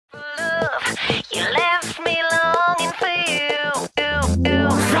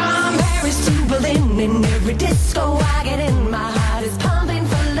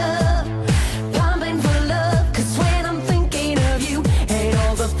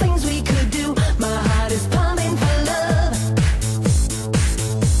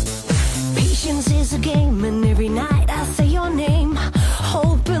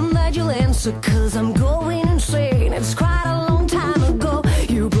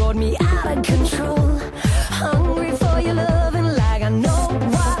got me out of control. Hungry for your loving like I know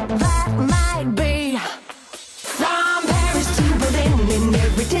what that might be. From Paris to Berlin, in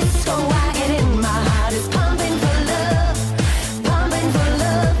every disco I get in, my heart is pumping for love, pumping for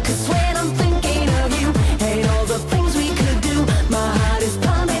love. 'Cause when I'm thinking of you and all the things we could do, my heart is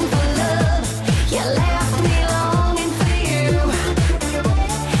pumping for love. You left me longing for you.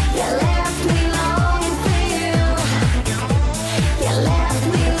 You left me longing for you. You left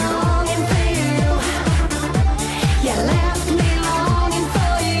me longing for you. You left me longing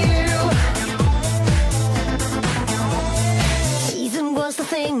for you. Teasing was the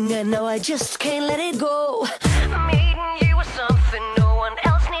thing, and now I just can't let it go. Meeting you was something no one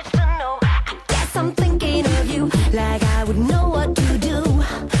else needs to know. I guess I'm thinking of you like I would know what to do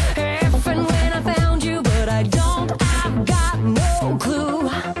if and when I found you, but I don't. I've got no clue.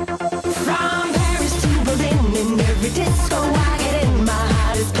 From Paris to Berlin, in every disco I get in, my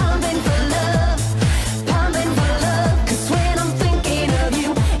heart is pumping for love, pumping for love. 'Cause when I'm thinking of you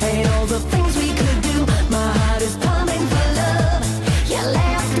and all the things we could do, my heart is pumping for love. You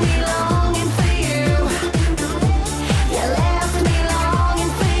left me longing for you. You left me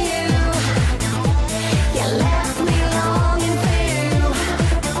longing for you. You left me longing for you.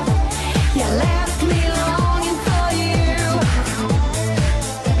 You left me longing for you.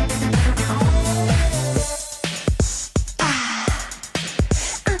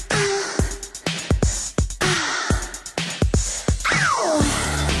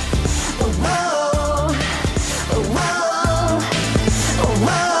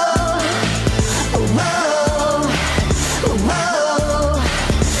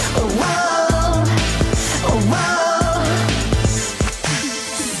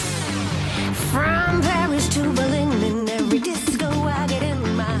 From Paris to Berlin, in every disco I get in,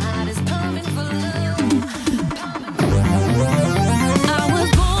 my heart is pumping for love. I was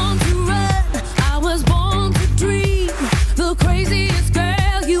born to run, I was born to dream, the craziest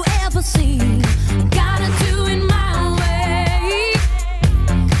girl you ever seen. Gotta do it my way,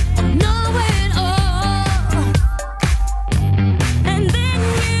 know it all. And then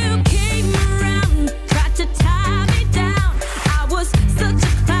you came around, tried to tie me down. I was such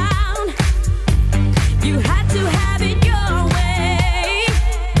a clown. You had to have it your way.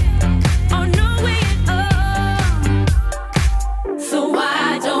 Oh, know it all. So why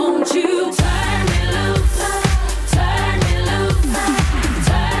don't you turn me loose, turn me loose,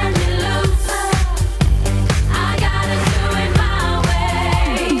 turn me loose? I gotta do it my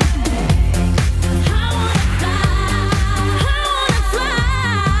way. I wanna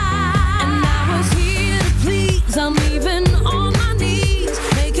fly, and I was here to please. I'm even on my knees,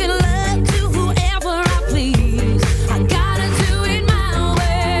 making love to whoever I please. I gotta do it my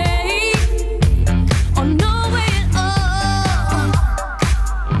way. Oh, know it all.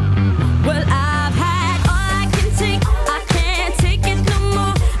 Well, I've had all I can take. I can't take it no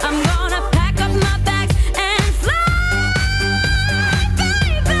more. I'm gonna pack up my bags and fly,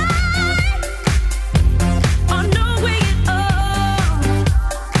 baby. Oh, know it all.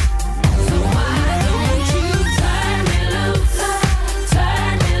 So why don't you turn me loose,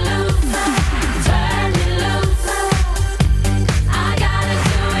 turn me loose, turn me loose? I gotta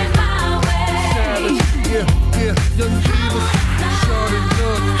do it my way. Yeah, young Jesus, shorty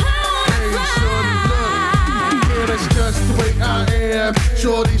look, hey, shorty look. Yeah, that's just the way I am.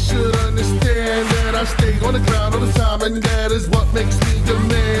 Shorty should understand that I stay on the ground all the time, and that is what makes me the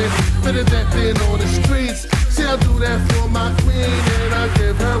man. Better than being on the streets. See, I do that for my queen, and I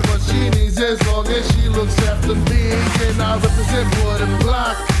give her what she needs as long as she looks after me. And I represent for the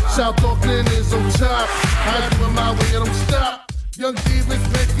block. South Oakland is on top. I do it my way and don't stop. Young divas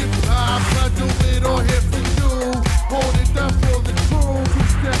make it pop. I do it all here for you. Hold it down for the crew.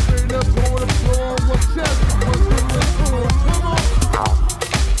 Who's stepping up on the floor? What's happening? What's in the crew? Come on.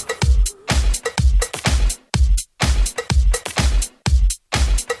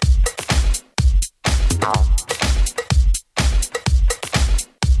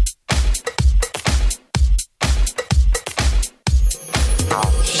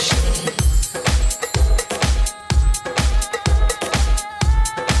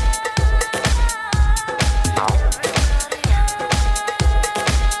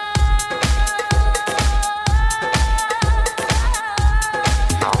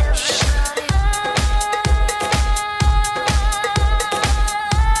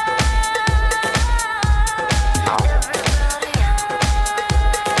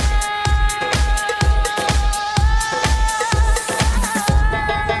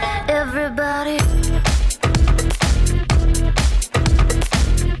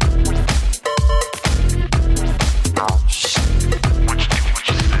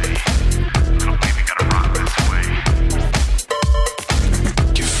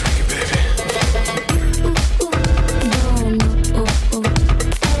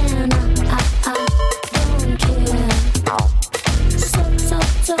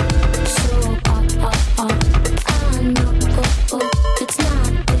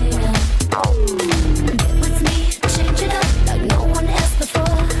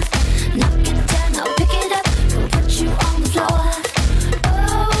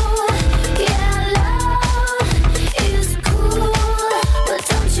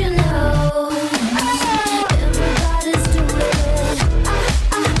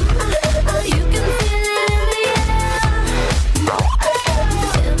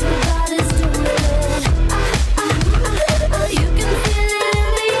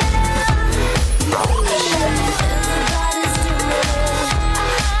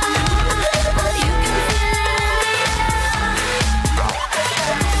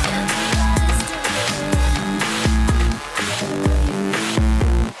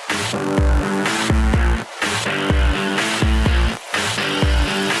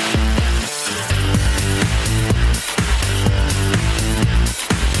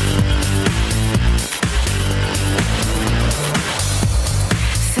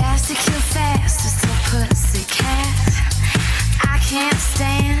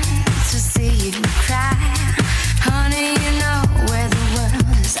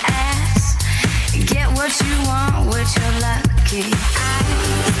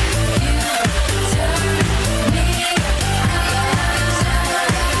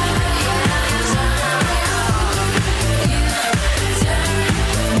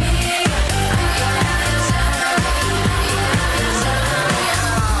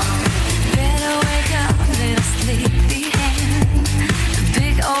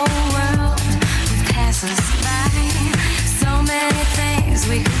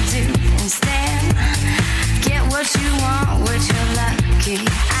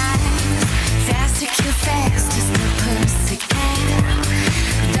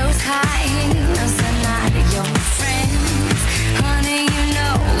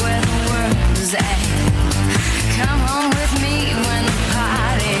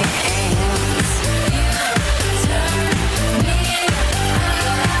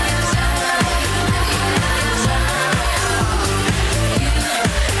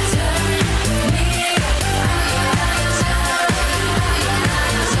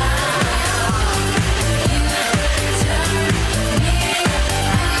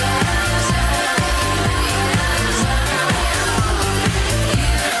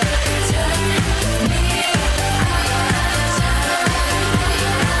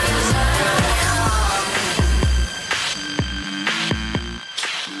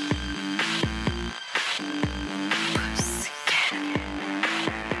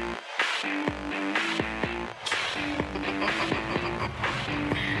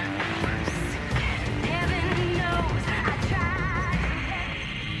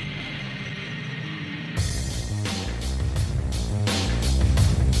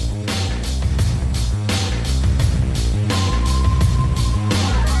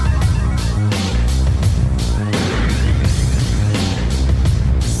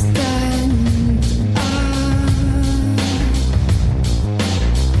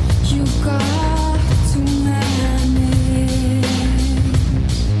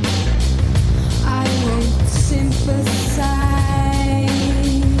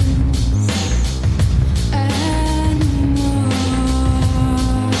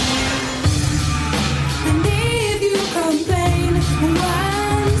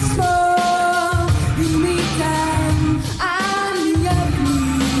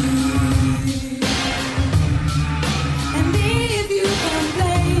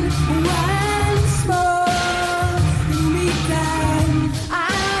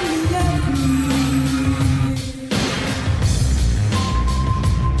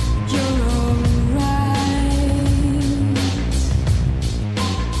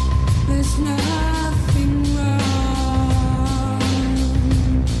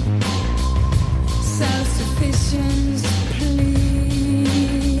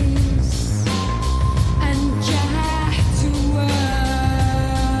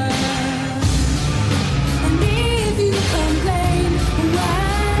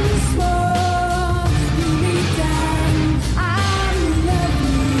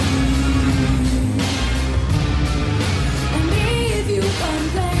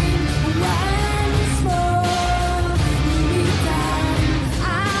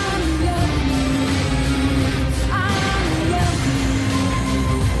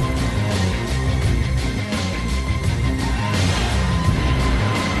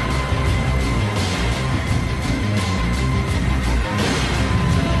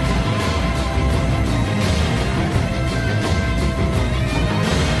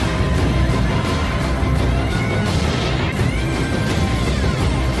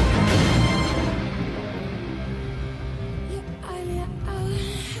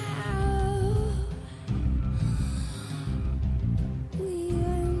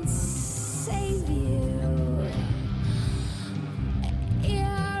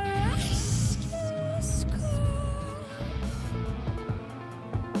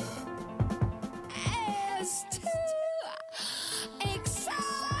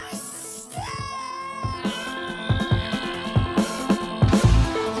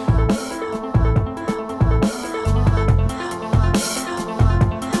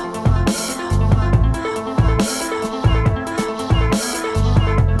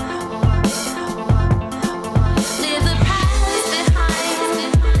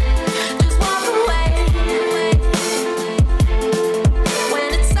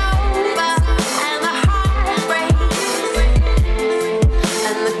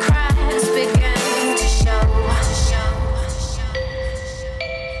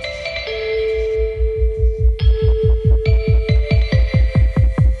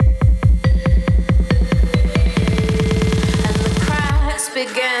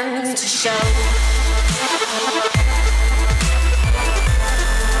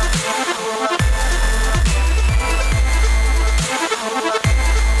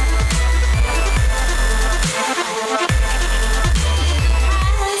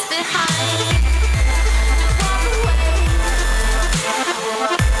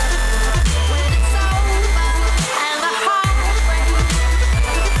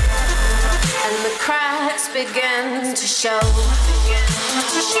 begin to show.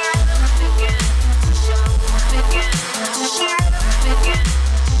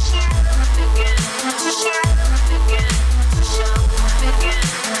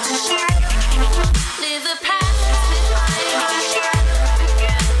 Leave the past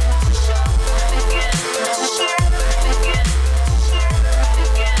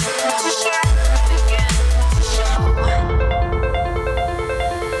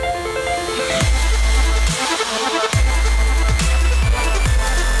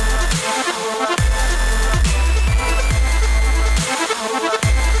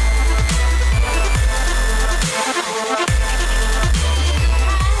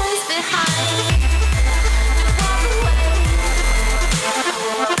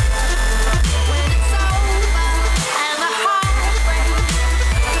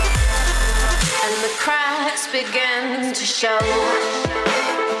begin to show.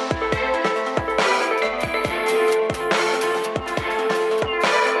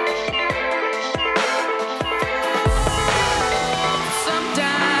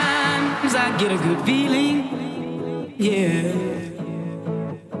 Sometimes I get a good feeling, yeah.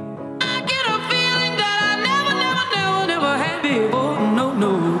 I get a feeling that I never had before.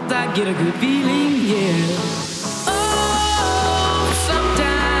 No, I get a good feeling, yeah. Oh,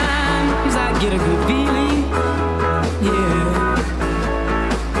 sometimes I get a good feeling.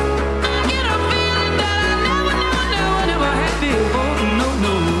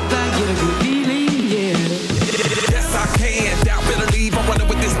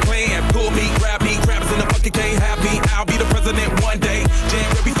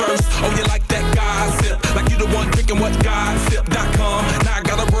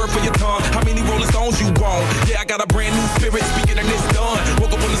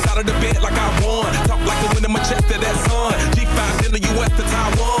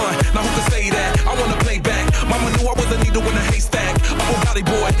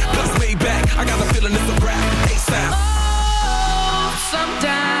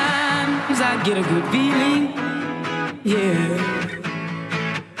 I get a good feeling, yeah.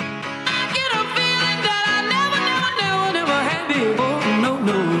 I get a feeling that I never had before. No,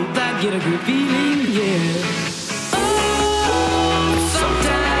 I get a good feeling, yeah. Oh,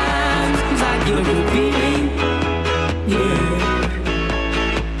 sometimes I get a good feeling, yeah.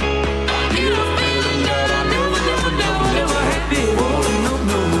 I get a feeling that I never had before. No,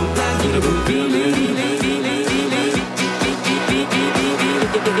 I get a good feeling.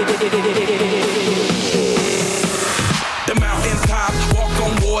 The mountains top, walk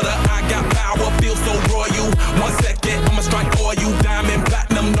on water. I got power, feel so royal. 1 second, I'ma strike for you. Diamond,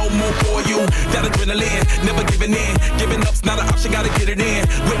 platinum, no more for you. That adrenaline, never giving in. Giving up's not an option, gotta get it in.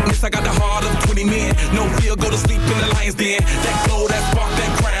 Witness, I got the heart of 20 men. No fear, go to sleep in the lion's den. That glow, that spark,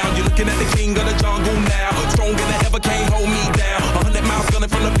 that crown. You're looking at the king of the jungle now. Stronger than ever, can't hold me down. 100 miles gunning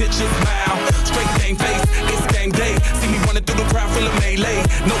from the pitcher's mouth. Straight game face, it's game day. See me running through the crowd, full of melee.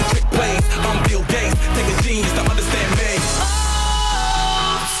 No trick plays, I'm Bill Gates. Take a genius to understand me.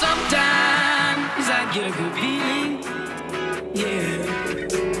 Oh, sometimes I get a good feeling, yeah.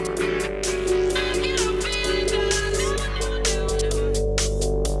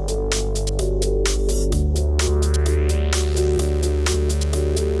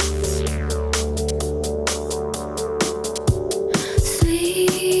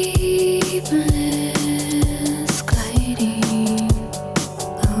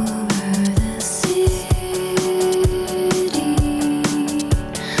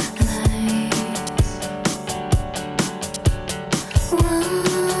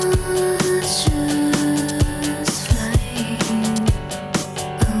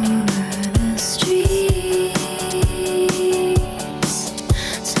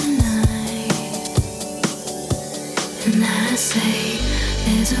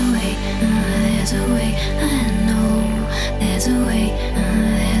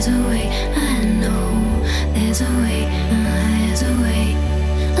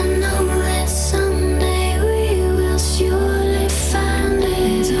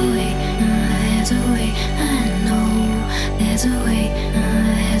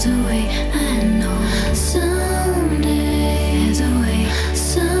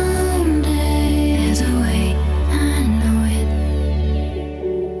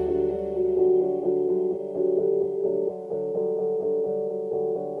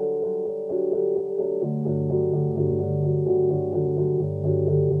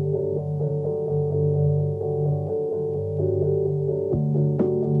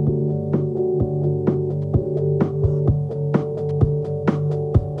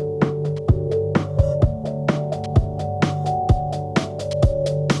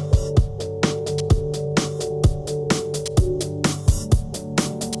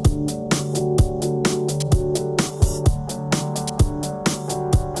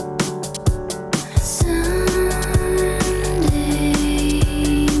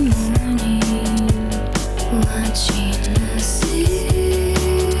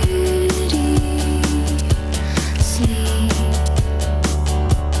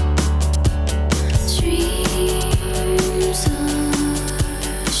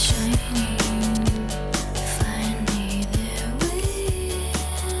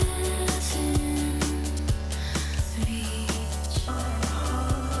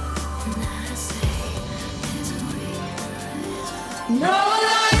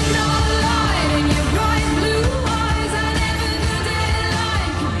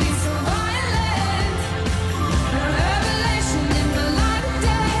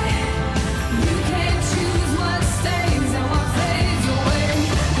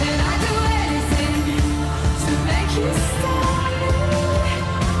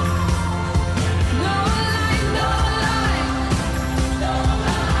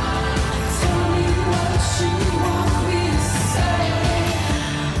 Tell me what you want me to say.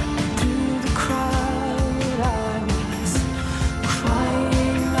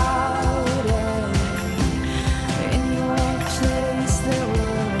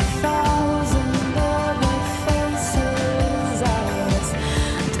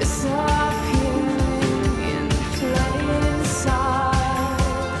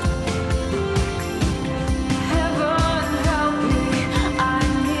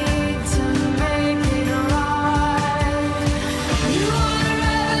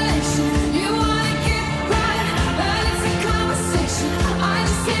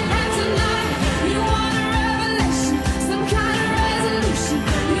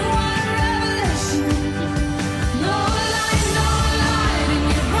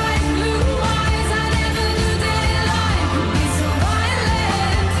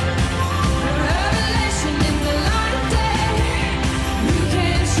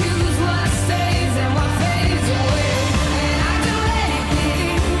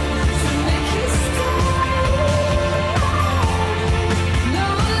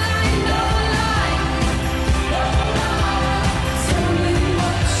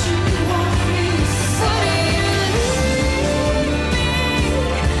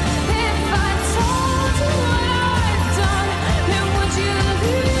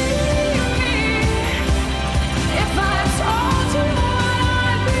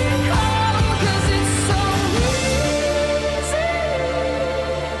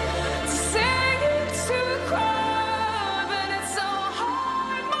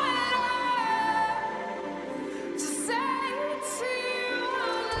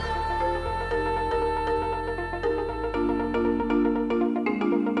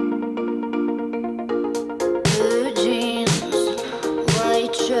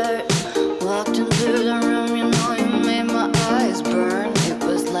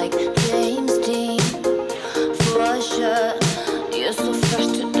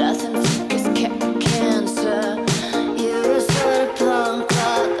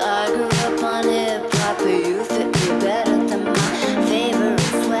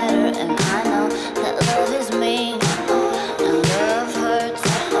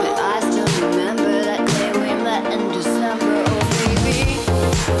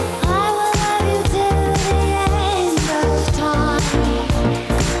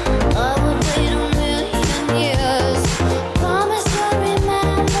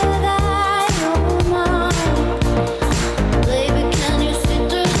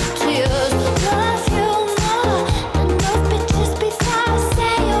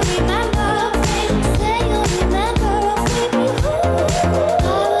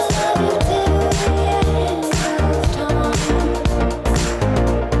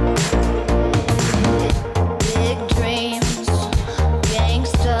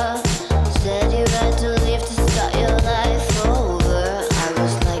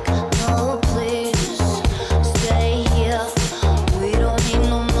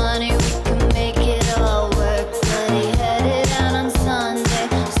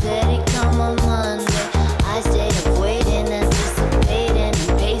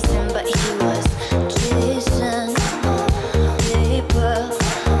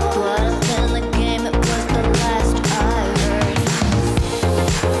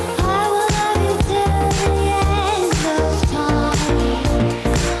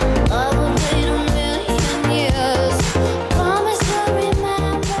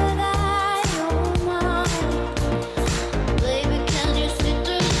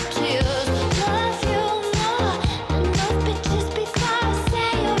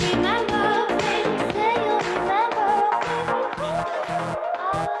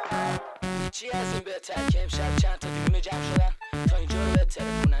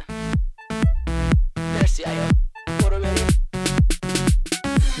 ترکونه. مرسی عیال، برو بریم.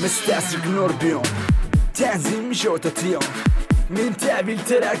 مثل دست گنور بیام تنظیم میشه اوتاتیام، میریم تحویل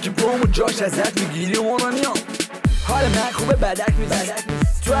ترک بوم و جاش ازت میگیری اونانیام. حال من خوبه بدک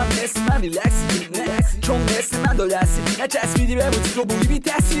نیست، تو هم مثل من ریلکسی چون مثل من دادستی نچسبیدی به بودی تو بودی بی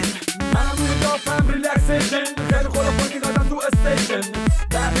تاثیر. منم روی دافم ریلکسیشن خیلی خلافاتی قدم تو استیشن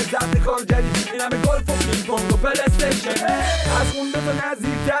در ضبط کار جدید این همه گلف و پینگ پونگ و پلیستیشن. از اون به تو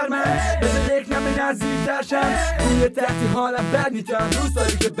نزدیکتر من بده یک نمه نزدیکتر شم، روی تختی حالم بد نیتم دوست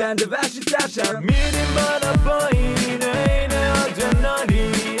داری که بند وحشی ترشم. میریم بالا پایین این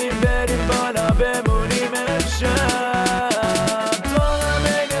آدرنالین، بریم بالا بمونیم امشب. تو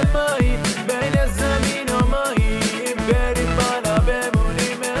همه مایی بین زمین و مایی، بریم بالا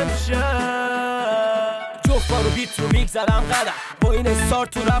بمونیم امشب. جفت رو بیت رو میگذرم قدم با این استار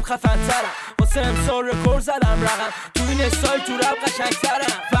تو رب خفن ترم، واسه امسال رکورد زدم رقم تو این استایل تو رب قشنگ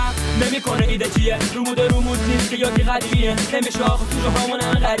ترم. فهم نمیکنه ایده چیه، رمود نیست که یادی قدیمیه، نمیشه آخو تو روحامون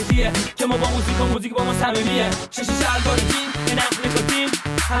همه غریزیه که ما با موزیک با ما صمیمیه. شش شلوار تیم یه نقل نکوتین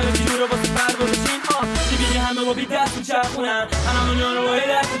همه چی رو واسه پرگوشین میبینی همه با بی دست میچرخونن، همه دنیا رو با یه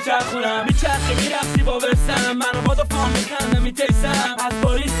دست میچرخونن. میچرخی میرفتی با برسم منو با دو فام میکنم میتیسم از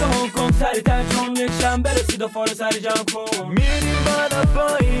پاریس تا هنگ کنگ سریعتر چون یک شنبه رسید و فارو سری جمع کن. میریم بالا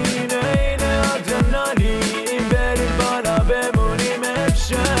پایین این آدرنالین، بریم بالا بمونیم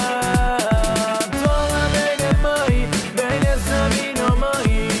امشب. تو همه مایی بین زمین و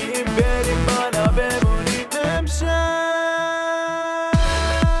مایی، بریم بالا بمونیم امشب.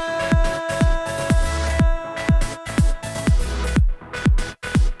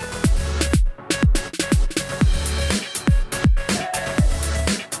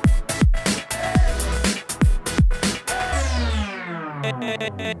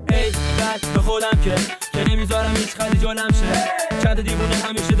 ای بد به خودم که نمیذارم هیچ خیلی جالم شه، چند دیوونه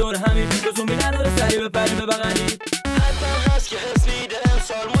همیشه دور همین لزومی نداره سری بپریم به بغلی. حتما هست که حس میده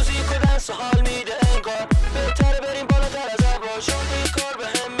امسال موزیک و دنس و حال میده انگار بهتره بریم بالاتر از ابرا چون این کار به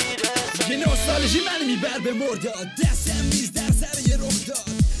هم میده. یه نوستالژی من میبر به مرداد، دستم نیست در سر یه رخ داد،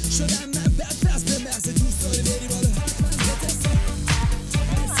 شدم من بد پس به مغز دوست داره بری بالا.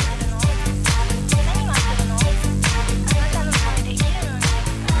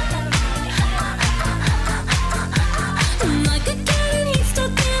 Like a cat he's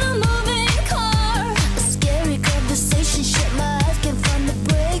stuck in a moving car. A scary conversation, shit, my eyes can't find the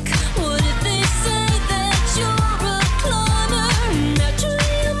break. What if they say that you're a cloner?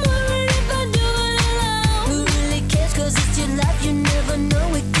 Naturally, I'm worried if I do it alone. Who really cares? 'Cause it's your life, you never know,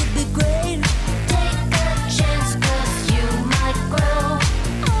 it could be great. Take a chance, 'cause you might grow.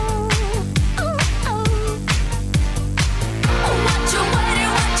 Oh, oh, oh. What you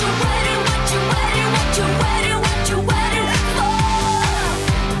waiting, what you waiting, what you waiting, what you waiting, what you waiting for?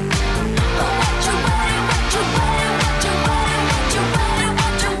 What you waiting, what you waiting, what you waiting, what you waiting,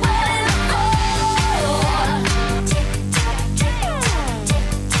 what you waiting for? Tick tock, tick tock, tick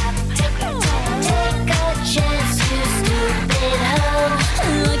tock, tick tock. Take a chance, you stupid hoe.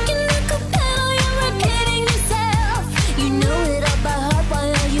 Looking like a pedal, you're repeating yourself. You know it all by heart. Why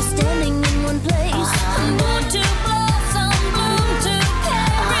are you standing in one place? I'm born to blossom, bloom to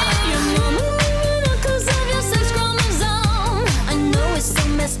carry. Your mama moving up 'cause of your sex chromosome. I know it's so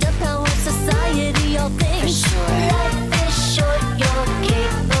messed up how our society all thinks. Life is short, you're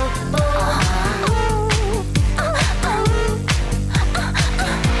capable.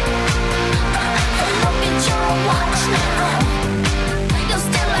 Look at your watch now. You're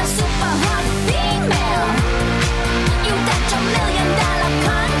still a super hot female. You got your $1 million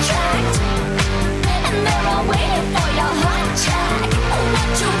contract, and they're all waiting for your hot check.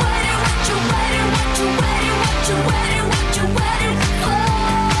 What you waiting, what you waiting, what you waiting, what you waiting, what you waiting for?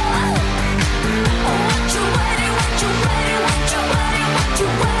 What you waiting, what you waiting, what you waiting, what you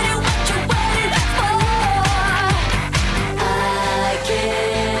waiting, what you waiting for? I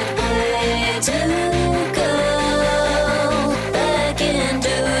can't wait to go back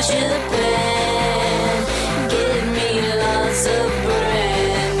into Japan. Give me lots of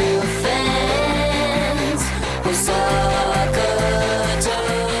brand new fans. Osaka,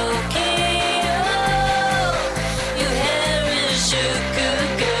 Tokyo, your hair is sugar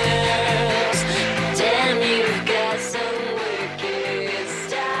girls. Damn, you've got some wicked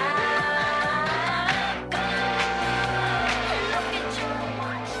style. Look at your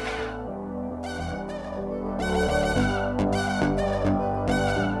watch.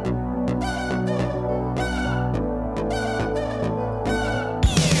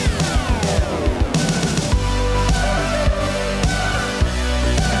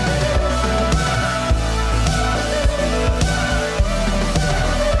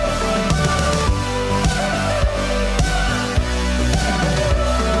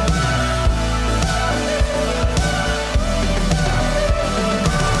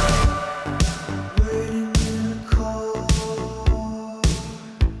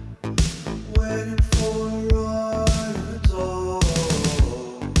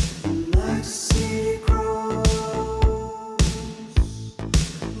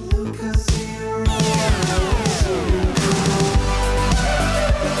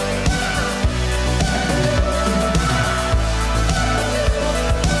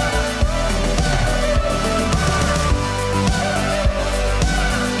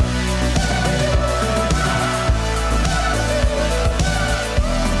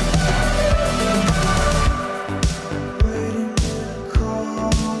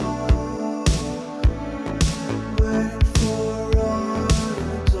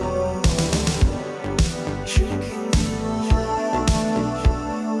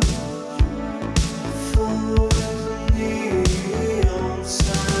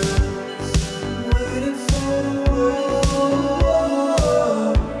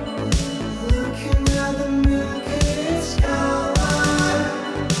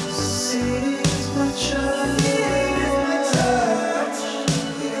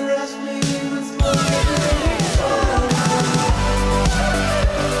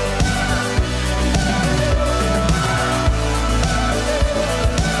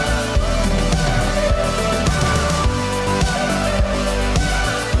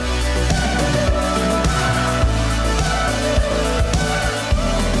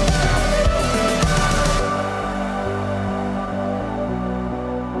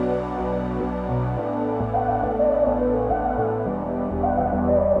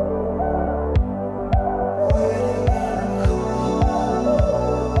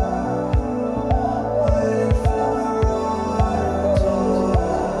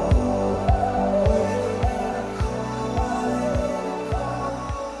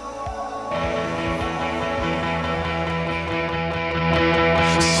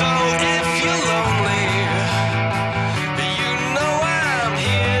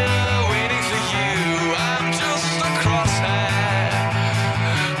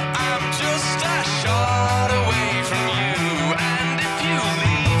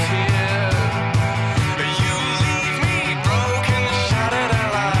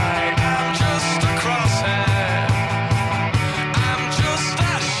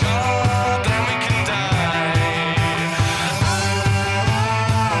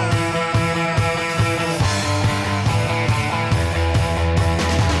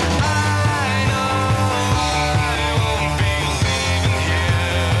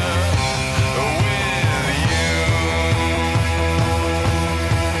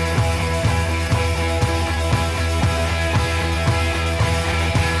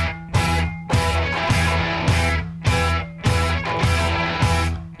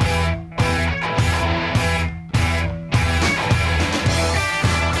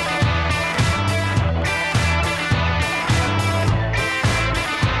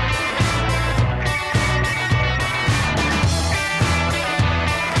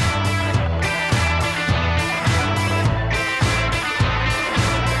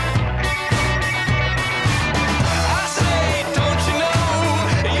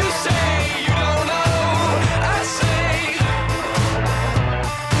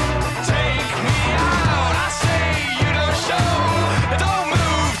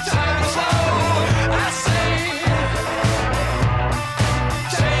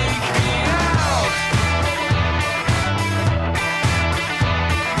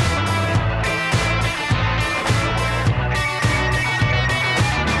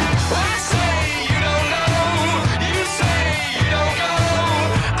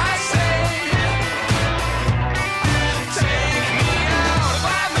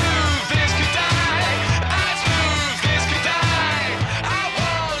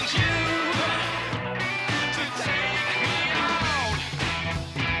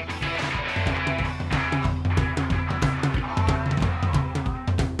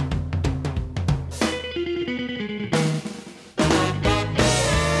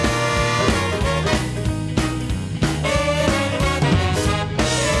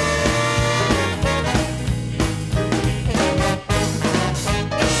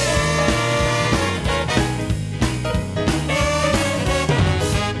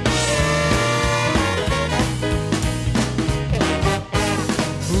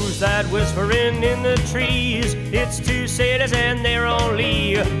 whispering in the trees. It's two cities and they're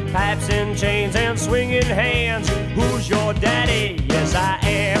only pipes and chains and swinging hands. Who's your daddy? Yes, I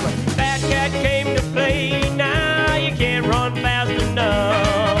am. Fat cat came to play. Now you can't run fast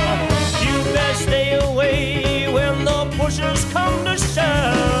enough. You best stay away when the pushers come to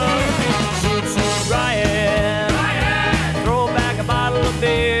shove. Zoot, zoot, riot. Throw back a bottle of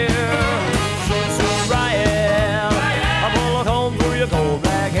beer. Zoot, zoot, riot. I pull a comb through your cold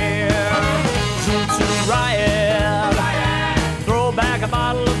black hair.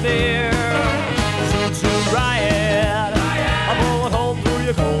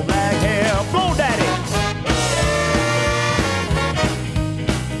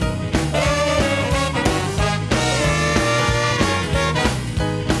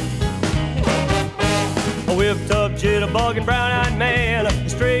 bugging brown-eyed man, a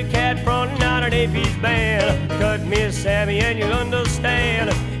stray cat fronting out an AP band. Cut me, Sammy, and you'll understand.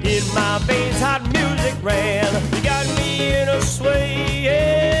 In my veins, hot music ran. You got me in a sway,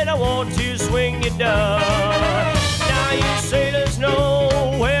 and I want to swing you down. Now you sailors know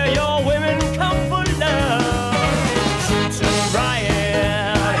where your women come for love. Shoot to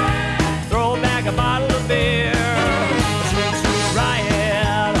riot, throw back a bottle of beer. Shoot to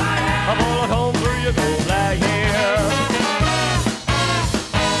riot, a bullet hole through your gold black hair.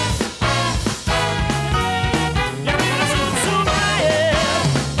 You're in a shoot to riot.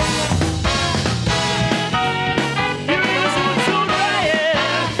 You're in a shoot to riot.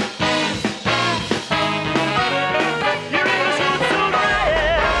 You're in a shoot to riot.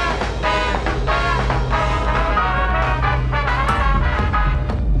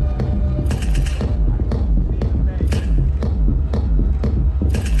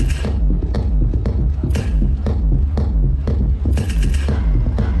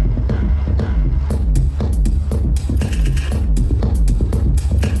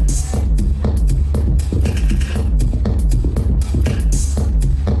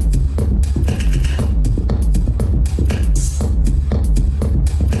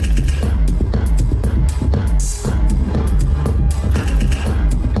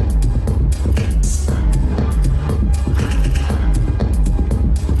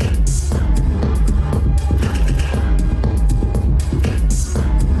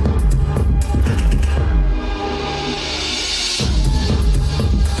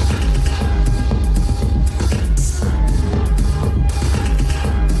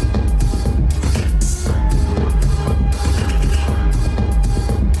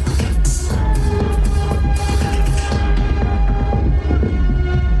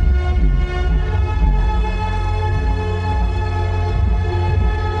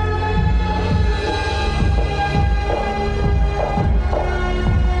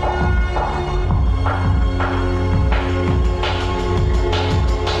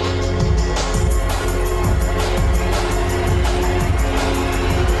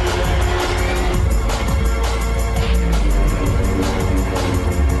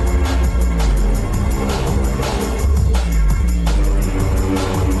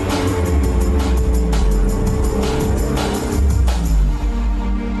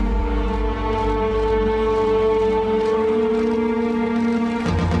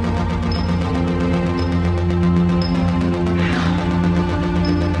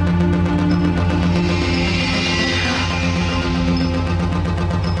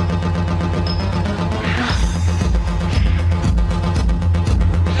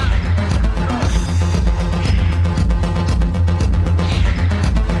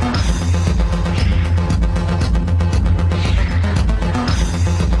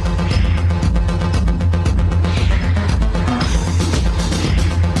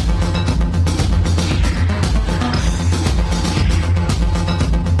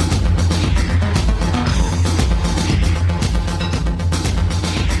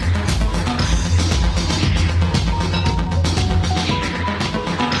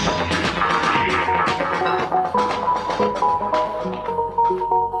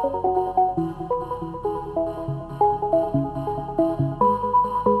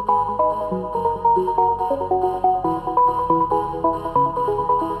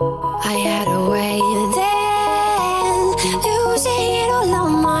 I had a way then, losing it all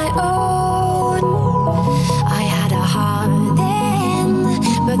on my own. I had a heart then,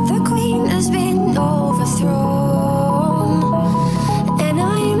 but the queen has been overthrown. And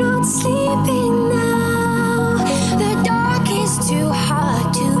I'm not sleeping now, the dark is too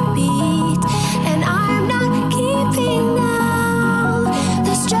hard to beat. And I'm not keeping now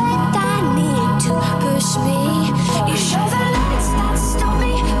the strength I need to push me. You show the lights that stop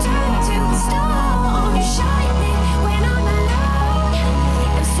me, turn to stone. You shine it when I'm alone,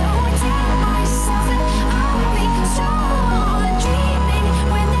 and so I tell myself that I'm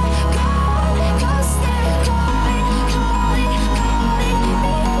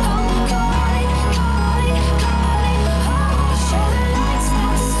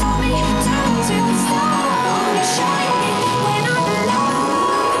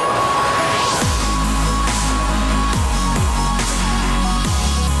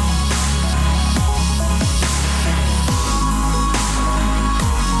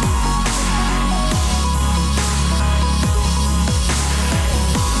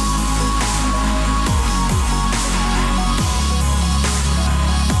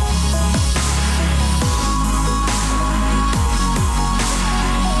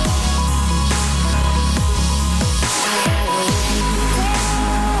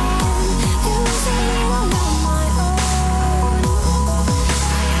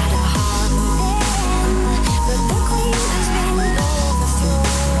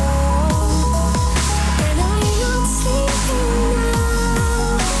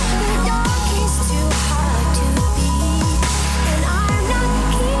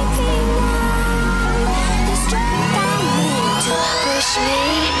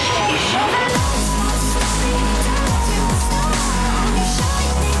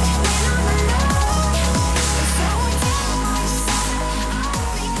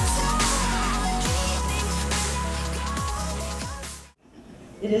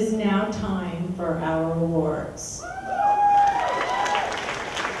it is now time for our awards.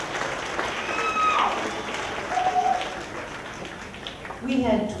 We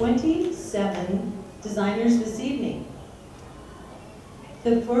had 27 designers this evening.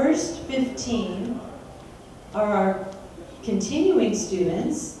 The first 15 are our continuing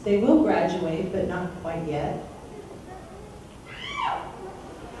students. They will graduate, but not quite yet.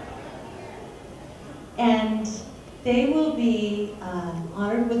 And they will be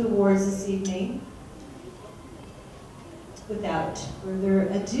honored with awards this evening. Without further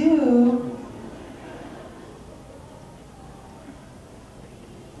ado,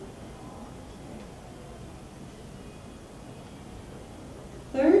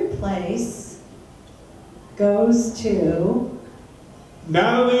 third place goes to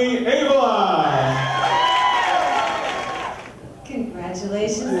Natalie Avila.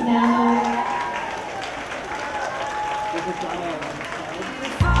 Congratulations, Natalie.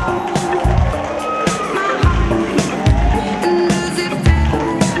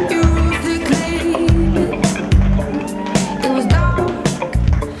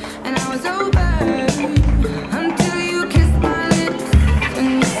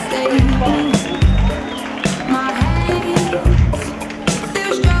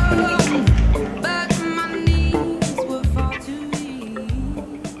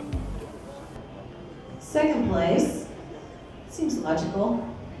 Second place, seems logical.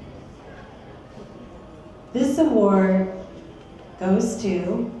 This award goes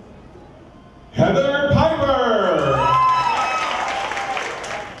to Heather Piper.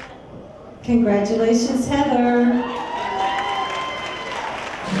 Congratulations, Heather.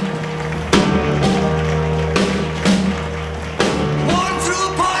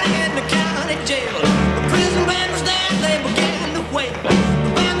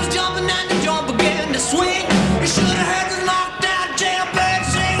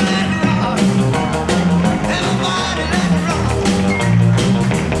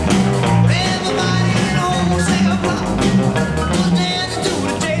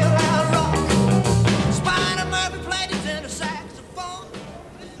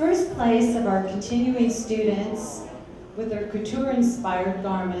 First place of our continuing students with their couture-inspired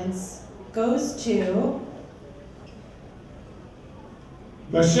garments goes to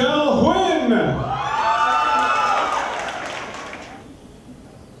Michelle Huynh.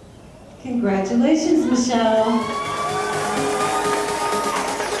 Congratulations, Michelle.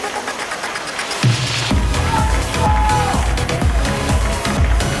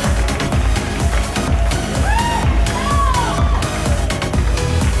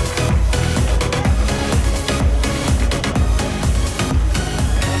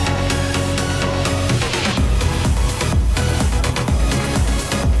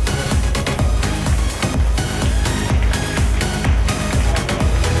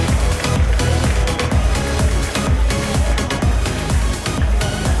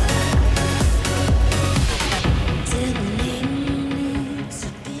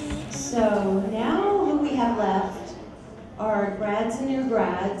 So now who we have left are grads and new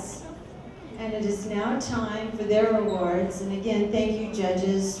grads, and it is now time for their awards. And again, thank you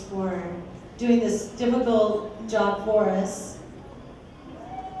judges for doing this difficult job for us.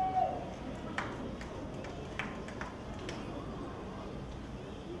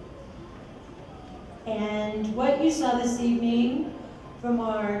 And what you saw this evening from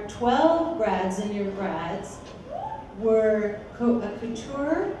our 12 grads and new grads were a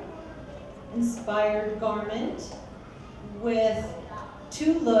couture inspired garment with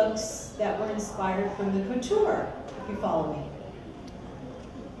 2 looks that were inspired from the couture, if you follow me.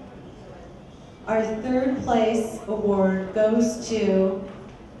 Our third place award goes to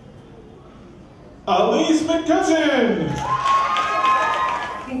Elise McCutcheon.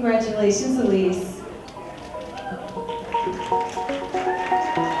 Congratulations, Elise.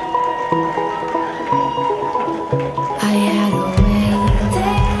 I had a way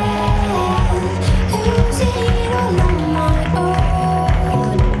then, losing all on my own.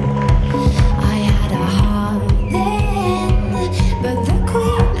 I had a heart then, but the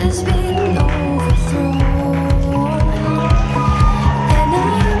queen has been overthrown. And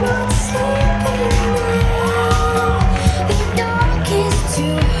I'm not sleeping now. The dark is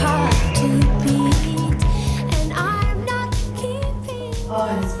too hard to beat, and I'm not keeping.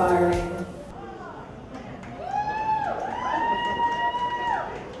 Awe-inspiring.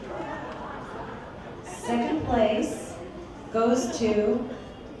 Second place goes to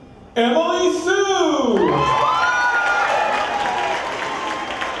Emily Sue.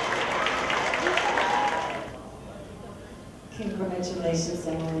 Congratulations,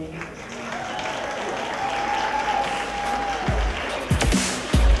 Emily.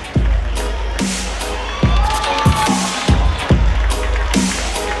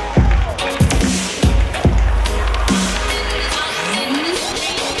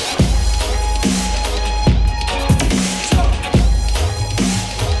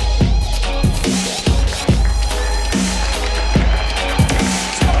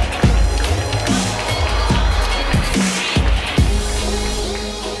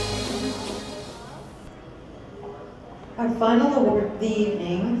 final award of the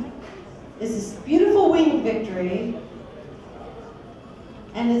evening is this beautiful winged victory.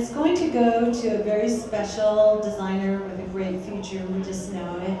 And it's going to go to a very special designer with a great future, we just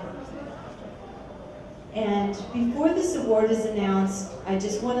know it. And before this award is announced, I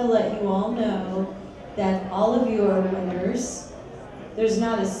just want to let you all know that all of you are winners. There's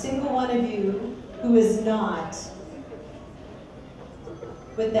not a single one of you who is not.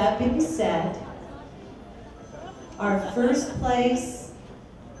 With that being said, our first place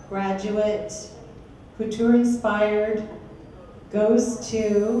graduate, couture inspired, goes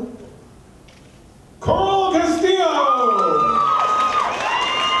to Coral Castillo.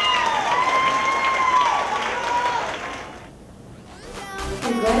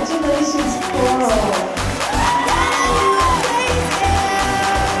 Congratulations, Coral.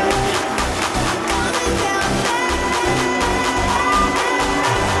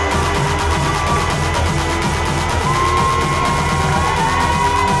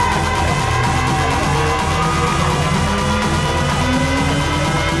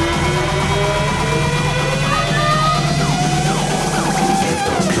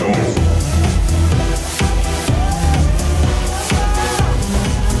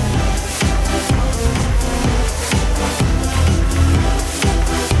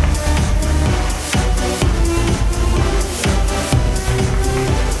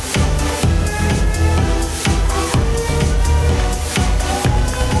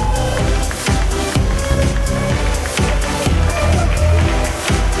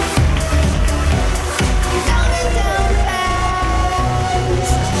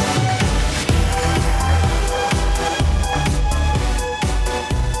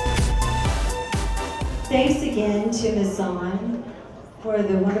 Thanks again to Ms. On for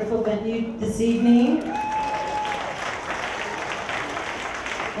the wonderful venue this evening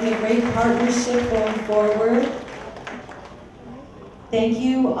and a great partnership going forward. Thank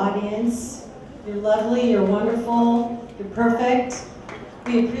you, audience. You're lovely, you're wonderful, you're perfect.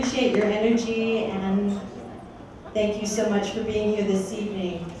 We appreciate your energy and thank you so much for being here this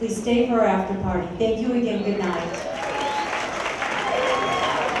evening. Please stay for our after party. Thank you again, good night.